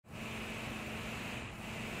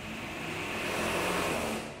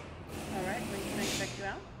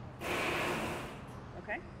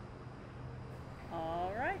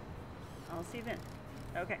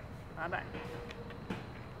Okay, bye-bye.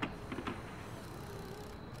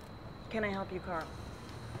 Can I help you, Carl?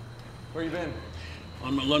 Where you been?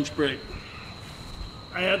 On my lunch break.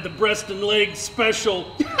 I had the breast and legs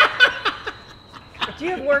special. Do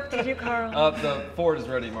you have work to do, Carl? The Ford is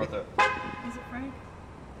ready, Martha. Is it, Frank?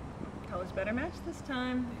 Colors better match this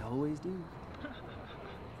time. They always do.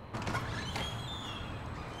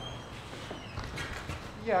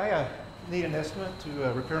 Yeah, I need an estimate to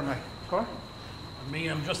repair my car. Me,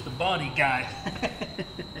 I'm just the body guy.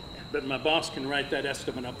 But my boss can write that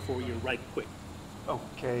estimate up for you right quick.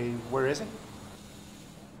 Okay, where is it?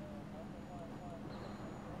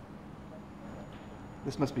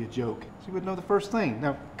 This must be a joke. She would know the first thing.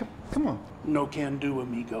 Now, come on. No can do,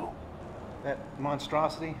 amigo. That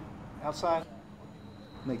monstrosity outside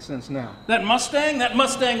makes sense now. That Mustang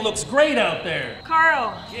looks great out there.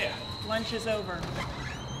 Carl! Yeah. Lunch is over.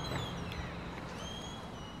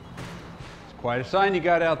 It's quite a sign you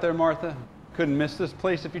got out there, Martha. Couldn't miss this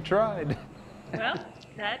place if you tried. Well,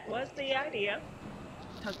 that was the idea.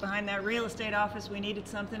 Tucked behind that real estate office, we needed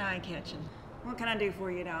something eye-catching. What can I do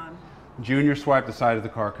for you, Don? Junior swiped the side of the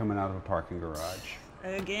car coming out of a parking garage.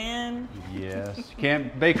 Again? Yes. You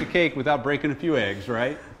can't bake a cake without breaking a few eggs,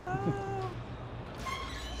 right?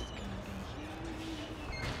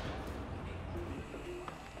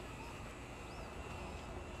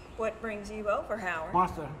 What brings you over, Howard?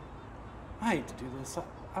 Martha, I hate to do this.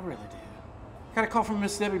 I really do. Got a call from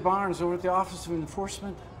Miss Debbie Barnes over at the Office of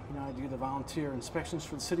Enforcement. You know, I do the volunteer inspections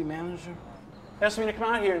for the city manager. Asked me to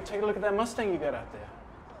come out here and take a look at that Mustang you got out there.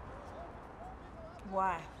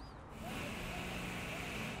 Why?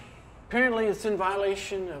 Apparently it's in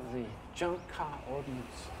violation of the junk car ordinance.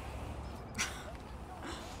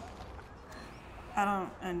 I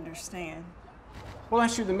don't understand. Well,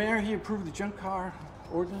 actually, the mayor, he approved the junk car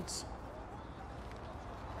ordinance.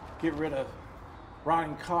 Get rid of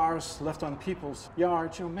rotting cars left on people's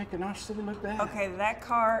yards, you know, making our city look bad. Okay, that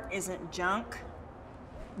car isn't junk.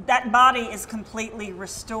 That body is completely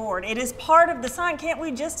restored. It is part of the sign. Can't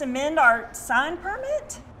we just amend our sign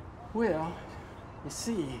permit? Well, you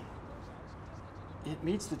see, it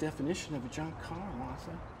meets the definition of a junk car,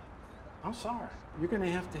 Martha. I'm sorry. You're going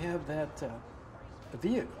to have that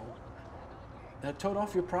vehicle towed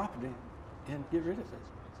off your property and get rid of it.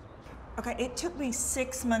 Okay, it took me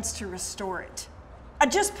 6 months to restore it. I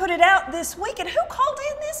just put it out this week, and who called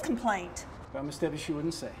in this complaint? Well, Miss Debbie, she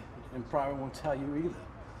wouldn't say, and probably won't tell you either.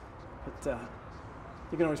 But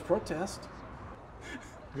you can always protest.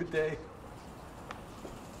 Good day.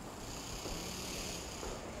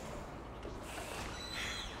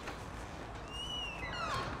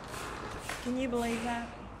 Can you believe that?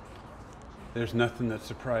 There's nothing that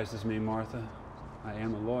surprises me, Martha. I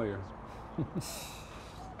am a lawyer.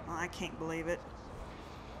 Well, I can't believe it.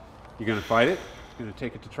 You gonna fight it? You gonna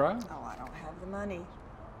take it to trial? Oh, I don't have the money.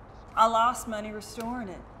 I lost money restoring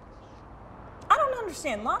it. I don't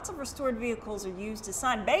understand. Lots of restored vehicles are used as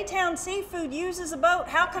sign. Baytown Seafood uses a boat.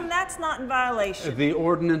 How come that's not in violation? The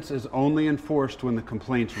ordinance is only enforced when the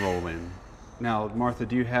complaints roll in. Now, Martha,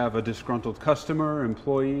 do you have a disgruntled customer,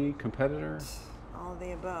 employee, competitor? All of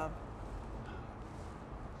the above.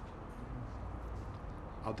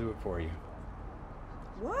 I'll do it for you.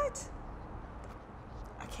 What?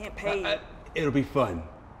 I can't pay you. It'll be fun.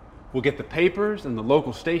 We'll get the papers and the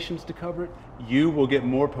local stations to cover it. You will get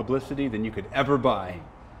more publicity than you could ever buy.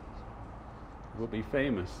 We'll be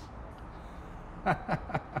famous.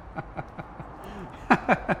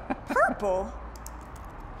 Purple?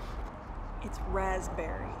 It's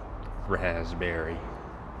raspberry. Raspberry.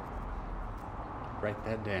 Write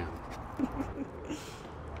that down.